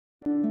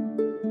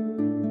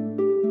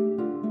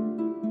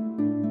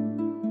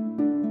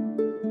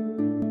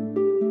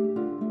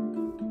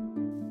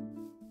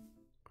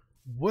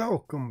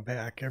Welcome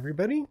back,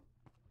 everybody.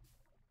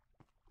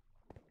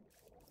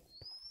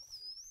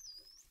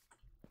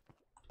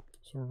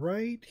 So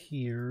right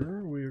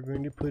here, we're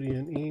going to put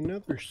in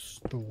another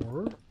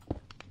store.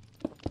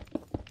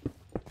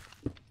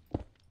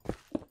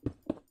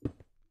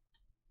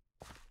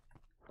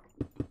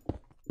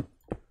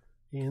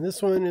 And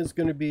this one is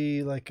going to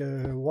be like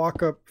a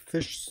walk-up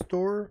fish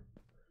store.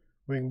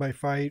 We can buy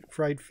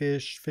fried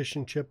fish, fish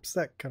and chips,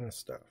 that kind of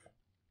stuff.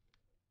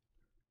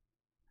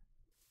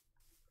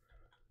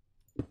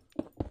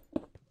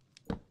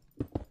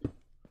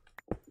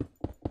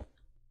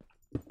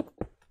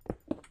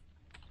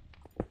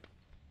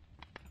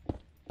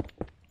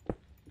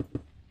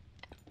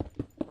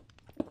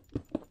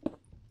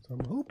 So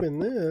I'm hoping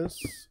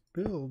this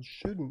build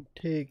shouldn't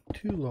take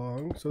too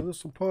long. So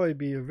this will probably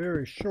be a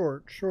very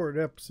short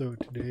episode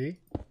today.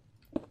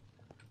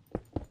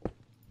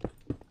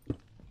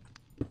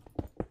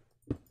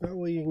 That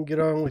way you can get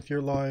on with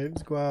your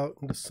lives, go out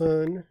in the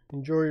sun,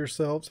 enjoy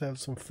yourselves, have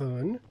some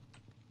fun.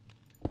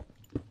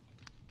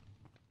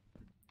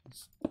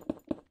 Let's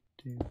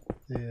do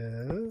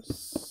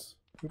this.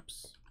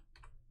 Oops.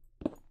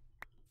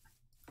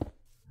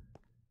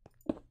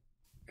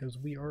 Because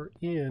we are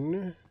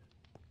in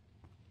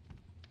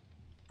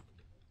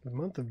the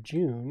month of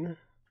June,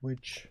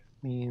 which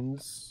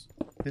means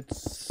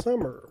it's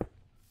summer.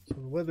 So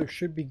the weather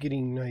should be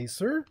getting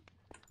nicer.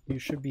 You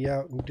should be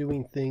out and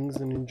doing things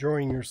and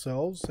enjoying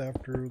yourselves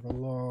after the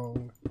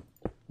long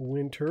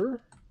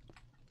winter.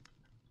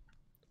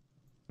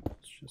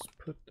 Let's just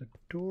put the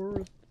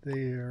door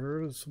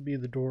there. This will be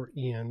the door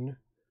in.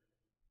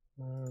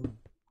 Well,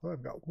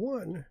 I've got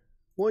one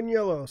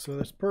yellow, so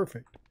that's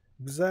perfect.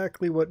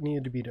 Exactly what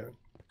needed to be done.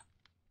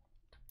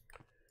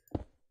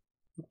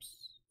 Oops.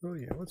 Oh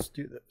yeah, let's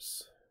do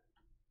this.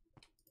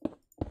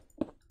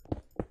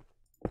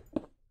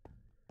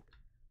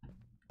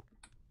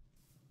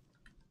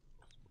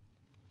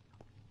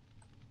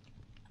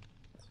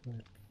 So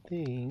I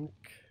think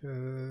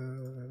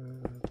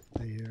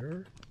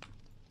there.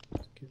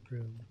 Let's get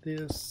rid of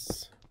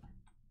this.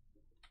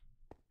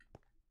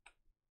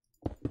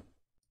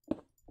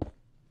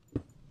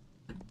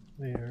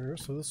 There.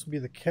 So this will be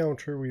the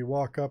counter where you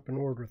walk up and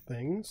order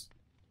things.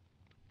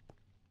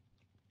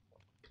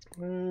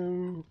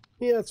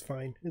 Yeah, it's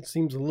fine. It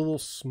seems a little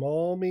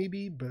small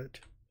maybe, but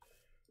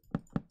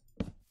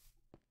I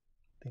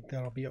think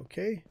that'll be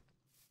okay.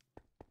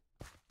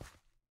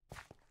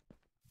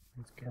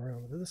 Let's get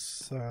around to this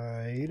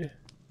side.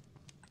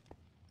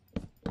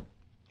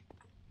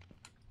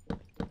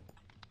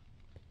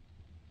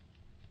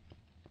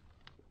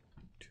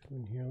 Two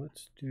in here.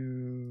 Let's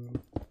do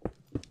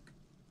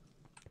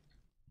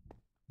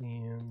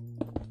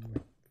and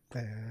like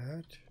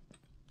that.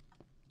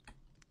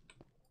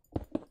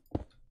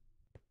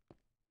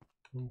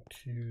 1,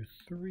 2,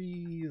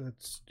 3.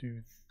 Let's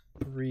do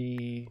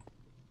 3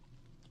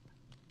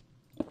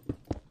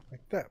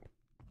 like that.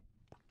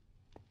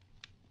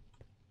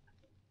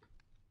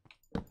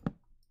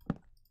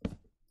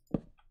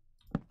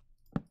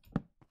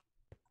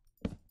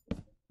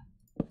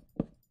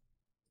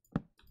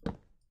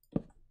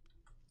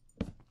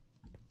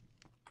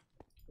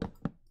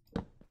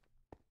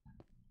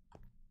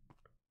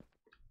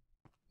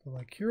 So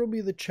like here will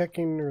be the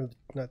check-in, or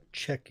not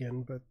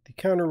check-in, but the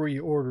counter where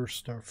you order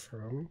stuff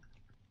from.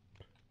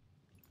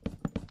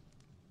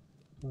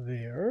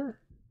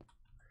 There.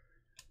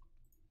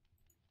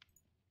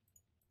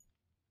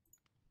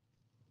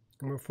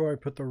 And before I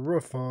put the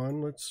roof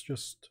on, let's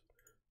just,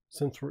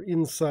 since we're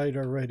inside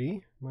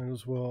already, might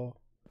as well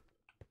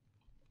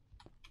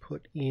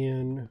put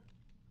in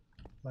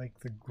like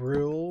the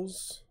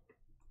grills.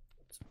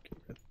 Let's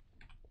give it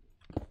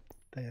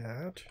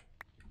that.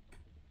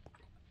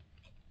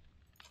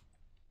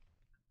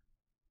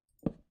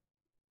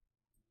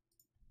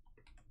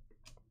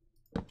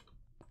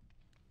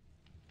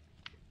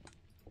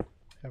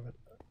 Have a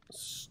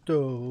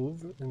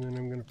stove, and then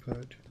I'm going to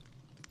put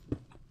a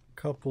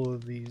couple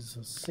of these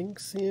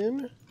sinks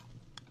in.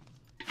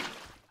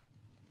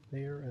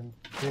 There and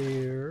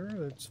there.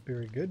 That's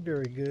very good,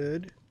 very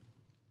good.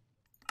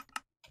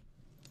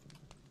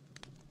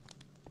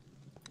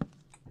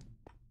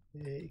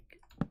 Make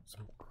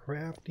some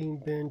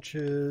crafting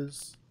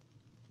benches.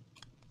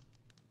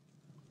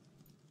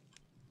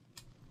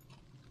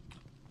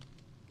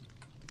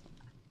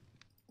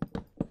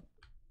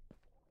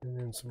 And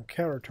then some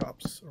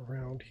countertops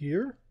around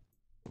here.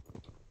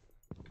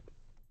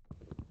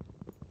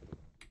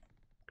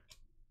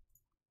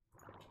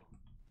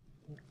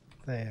 Like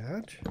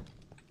that.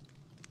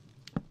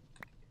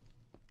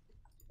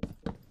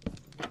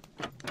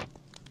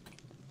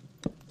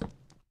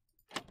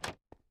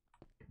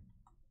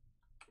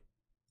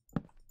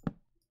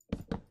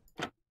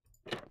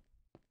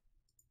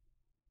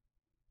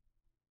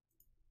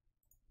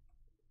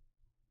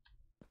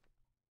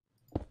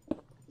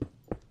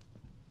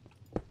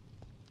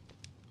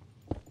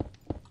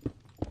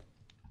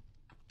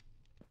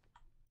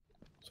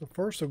 So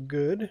far, so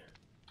good.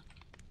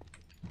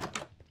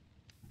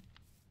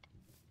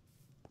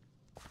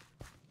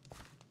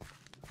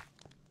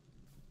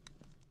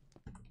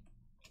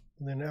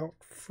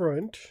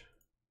 front.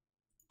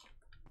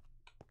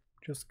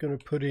 Just going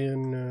to put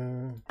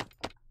in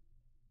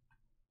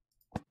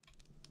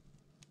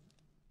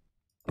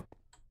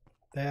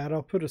that.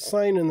 I'll put a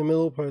sign in the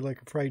middle, probably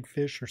like a fried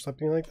fish or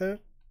something like that.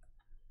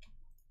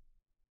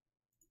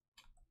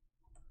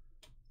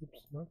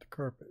 Oops, not the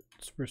carpet,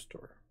 it's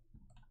restore.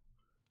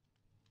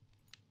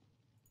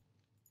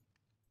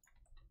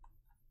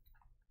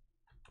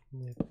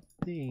 I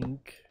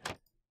think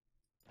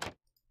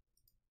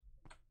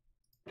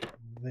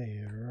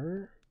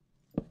there.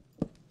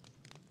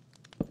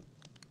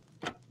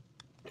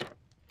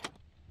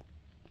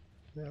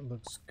 That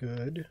looks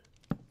good.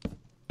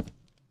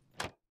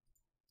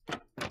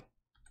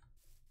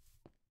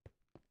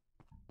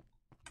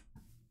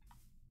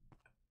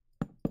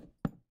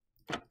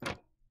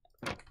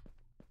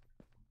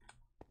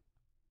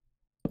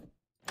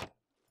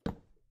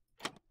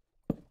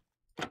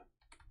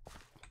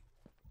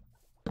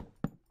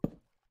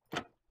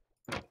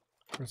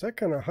 That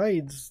kind of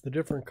hides the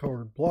different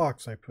colored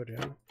blocks I put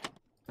in.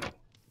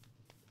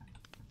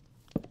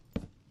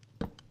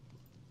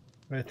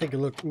 But I think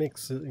it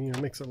makes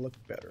it look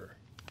better.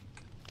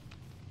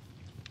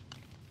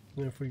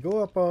 And if we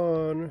go up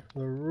on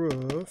the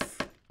roof,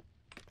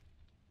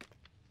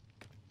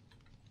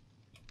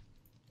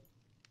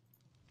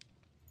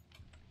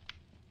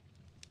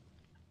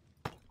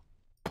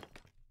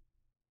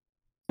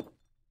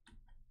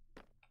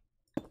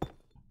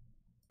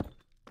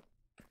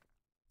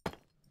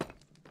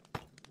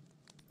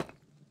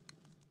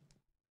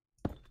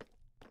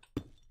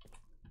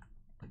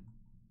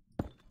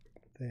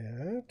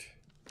 that.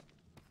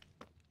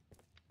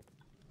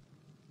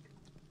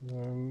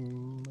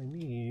 I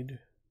need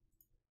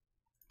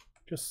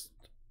just,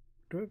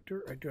 do I have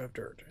dirt? I do have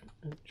dirt.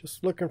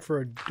 Just looking for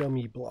a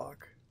dummy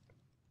block.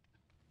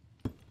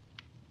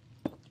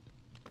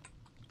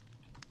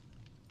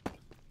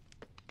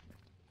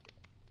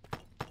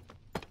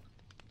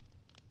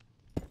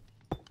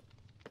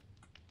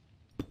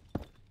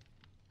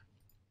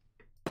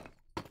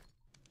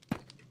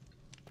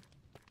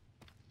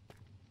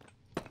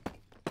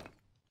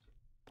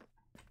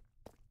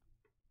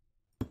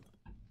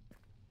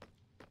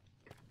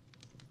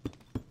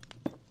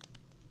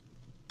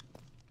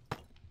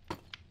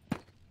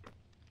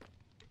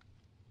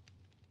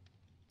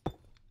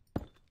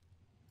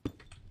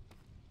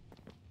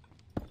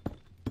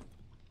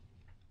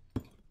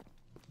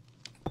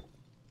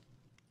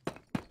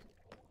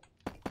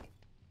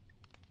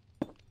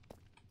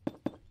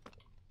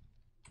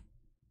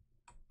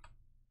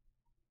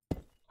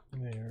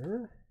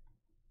 There.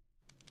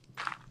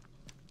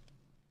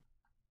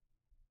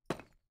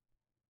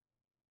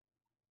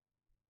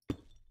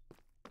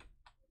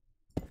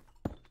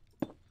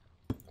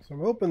 So I'm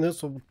hoping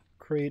this will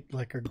create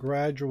like a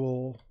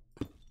gradual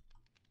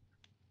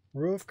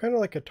roof, kind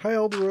of like a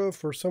tiled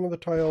roof, where some of the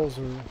tiles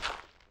are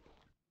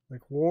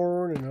like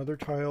worn and other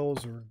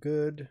tiles are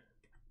good.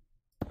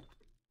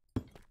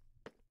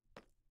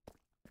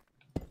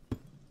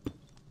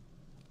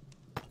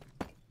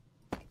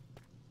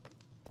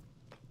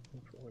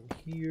 One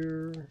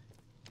here.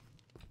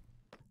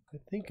 I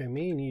think I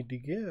may need to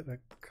get a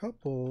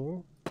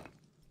couple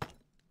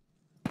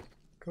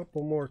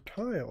more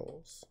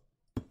tiles.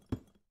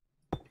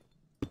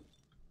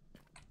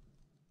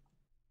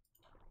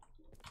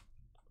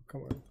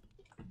 Come on.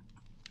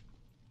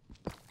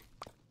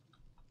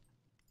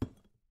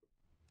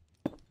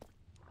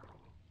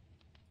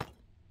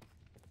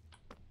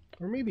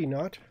 Or maybe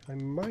not. I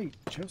might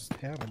just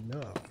have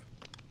enough.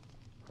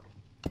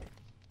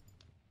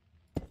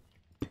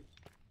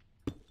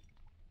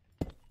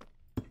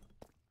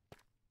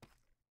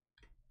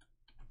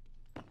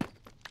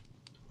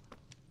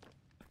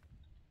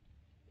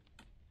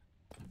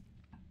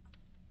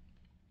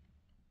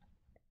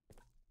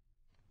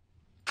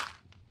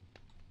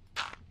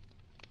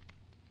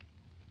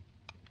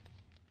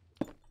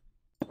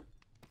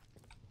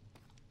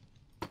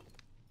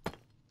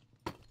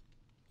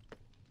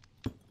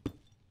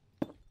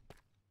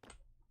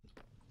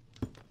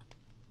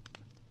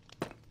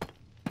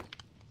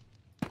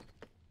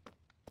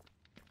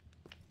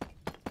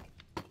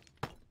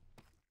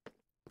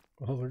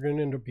 Well, they're going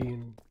to end up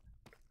being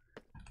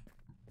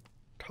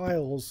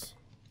tiles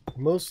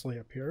mostly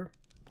up here.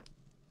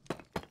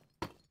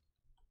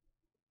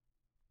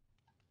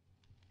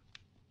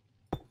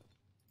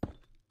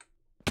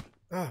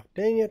 Ah,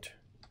 dang it.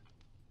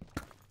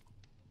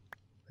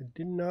 I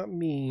did not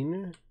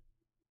mean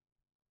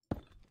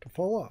to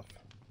fall off.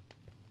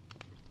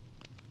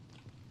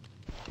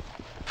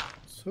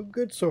 So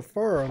good so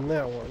far on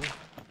that one.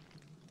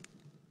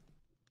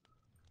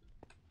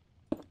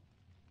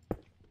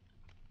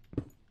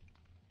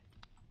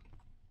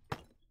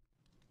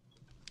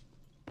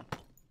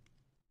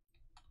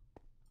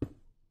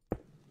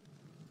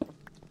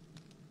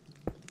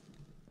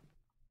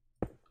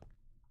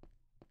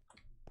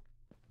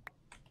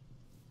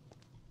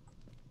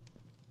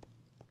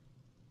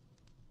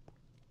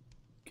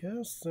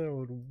 Guess that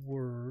would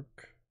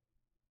work.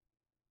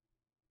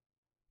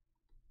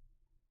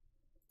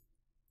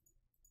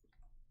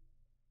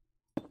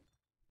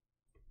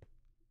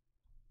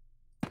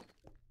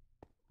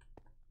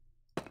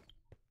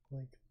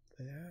 like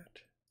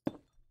that.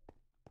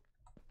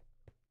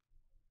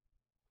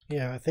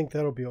 Yeah, I think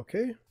that'll be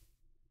okay.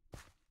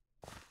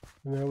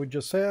 And then we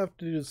just have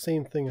to do the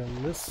same thing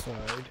on this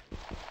side.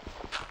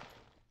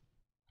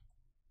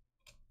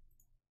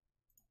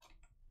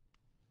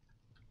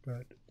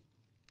 But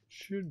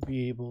should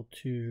be able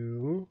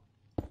to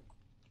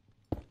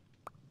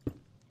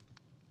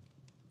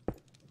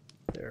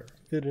there,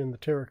 fit in the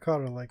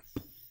terracotta like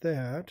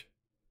that.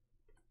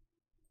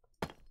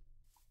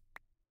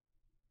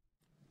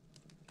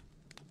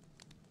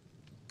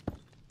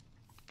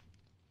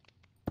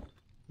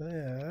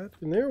 That,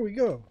 and there we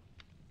go.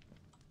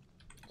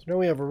 So now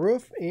we have a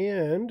roof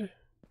and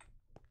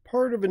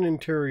part of an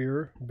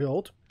interior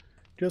built.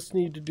 Just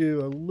need to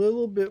do a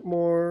little bit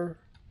more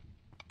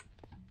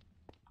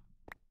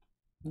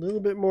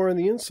on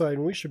the inside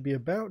and we should be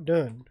about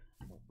done.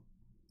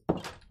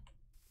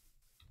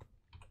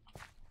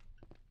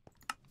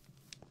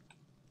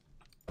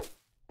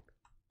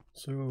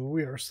 So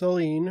we are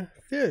selling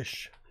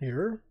fish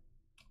here.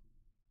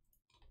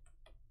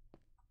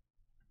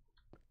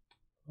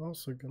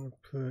 Also going to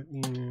put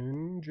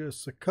in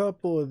just a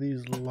couple of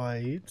these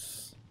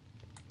lights.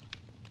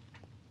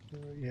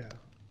 Yeah.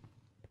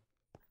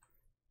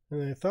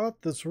 And I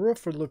thought this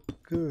roof would look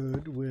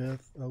good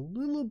with a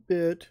little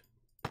bit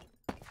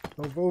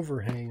of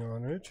overhang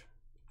on it.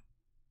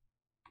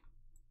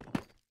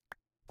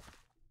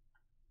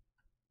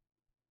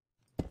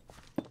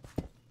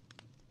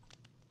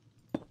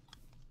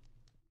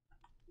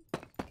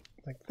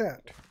 Like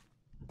that.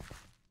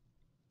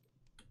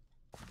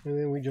 And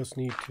then we just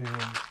need to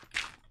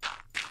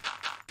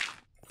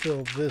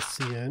fill this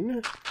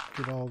in.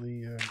 Get all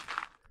the,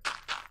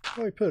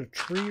 probably put a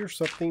tree or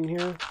something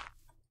here.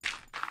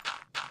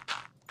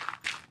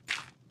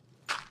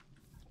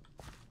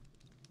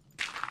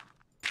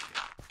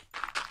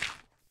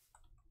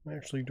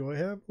 Actually, do I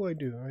have? Oh, I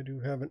do. I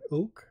do have an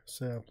oak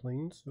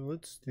sapling, so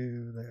let's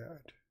do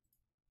that.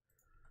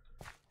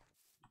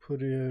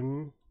 Put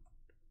in,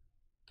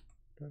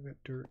 I've got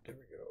dirt, there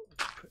we go.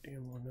 Let's put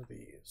in one of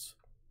these.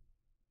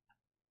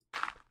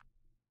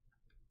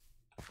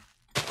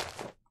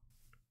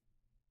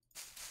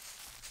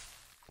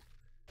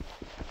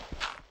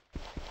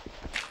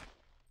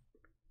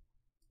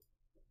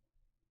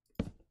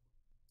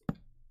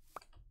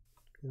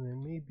 And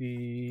then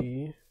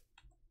maybe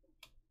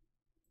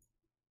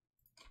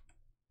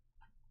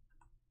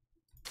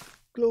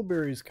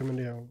glowberries coming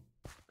down.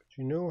 Because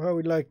you know how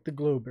we like the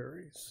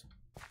glowberries.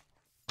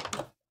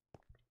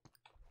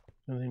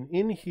 And then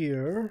in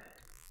here,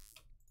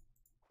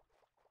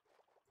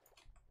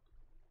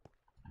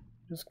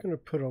 just going to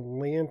put a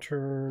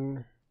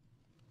lantern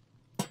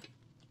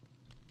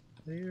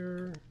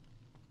there,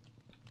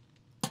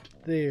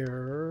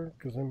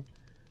 because I'm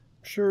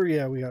sure,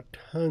 yeah, we got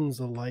tons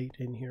of light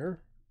in here.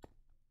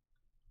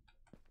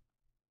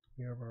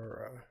 We have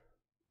our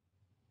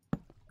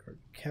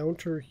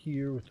counter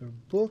here with our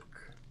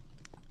book.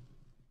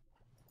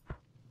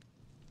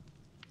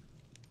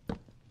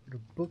 Put a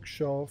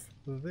bookshelf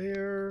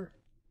there.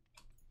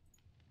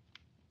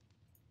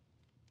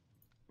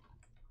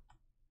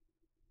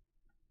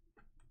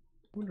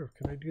 I wonder,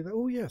 can I do that?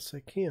 Oh yes, I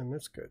can.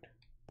 That's good.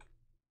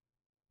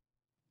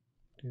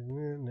 Do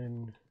that, and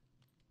then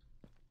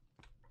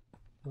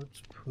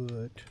let's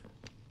put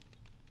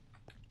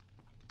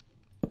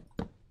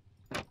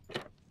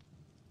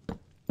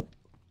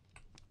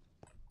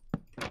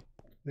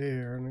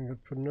there, and I'm going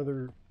to put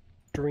another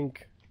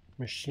drink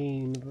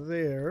machine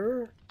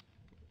there.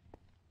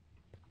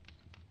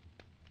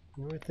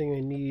 The only thing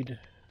I need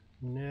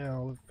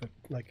now is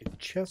like a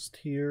chest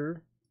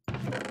here,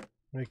 and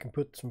I can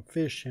put some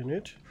fish in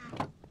it.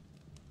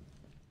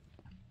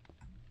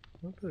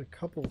 I'll put a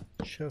couple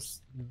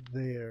chests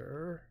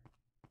there,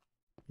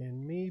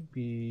 and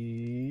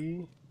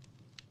maybe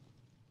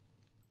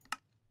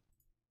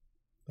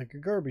like a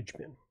garbage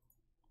bin.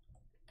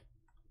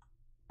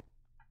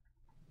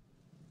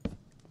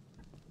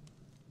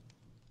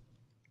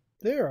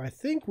 There, I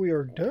think we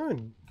are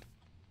done.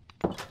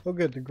 Oh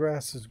good, the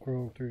grass is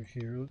growing through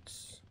here.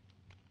 Let's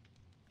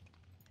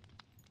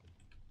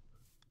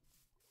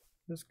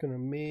just gonna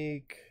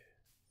make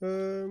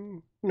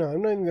no,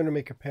 I'm not even gonna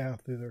make a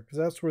path through there because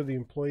that's where the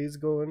employee's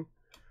going.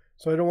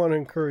 So I don't want to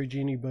encourage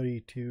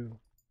anybody to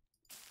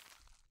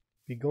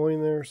be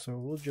going there, so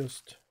we'll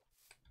just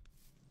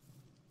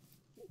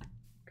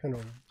kind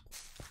of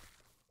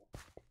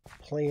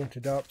plant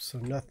it up so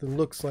nothing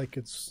looks like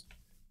it's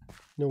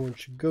no one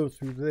should go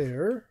through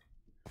there.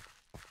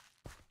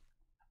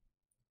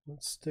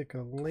 Let's stick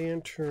a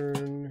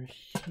lantern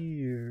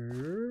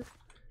here,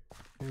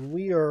 and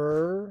we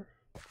are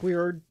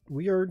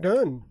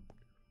done.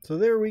 So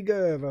there we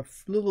go. Have a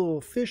little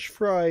fish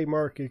fry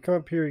market. Come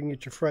up here and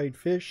get your fried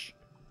fish,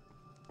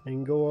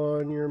 and go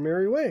on your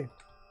merry way.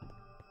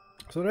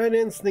 So that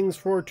ends things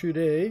for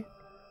today.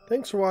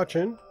 Thanks for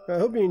watching. I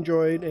hope you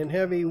enjoyed, and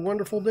have a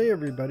wonderful day,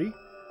 everybody.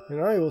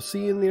 And I will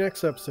see you in the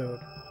next episode.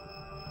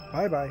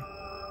 Bye bye.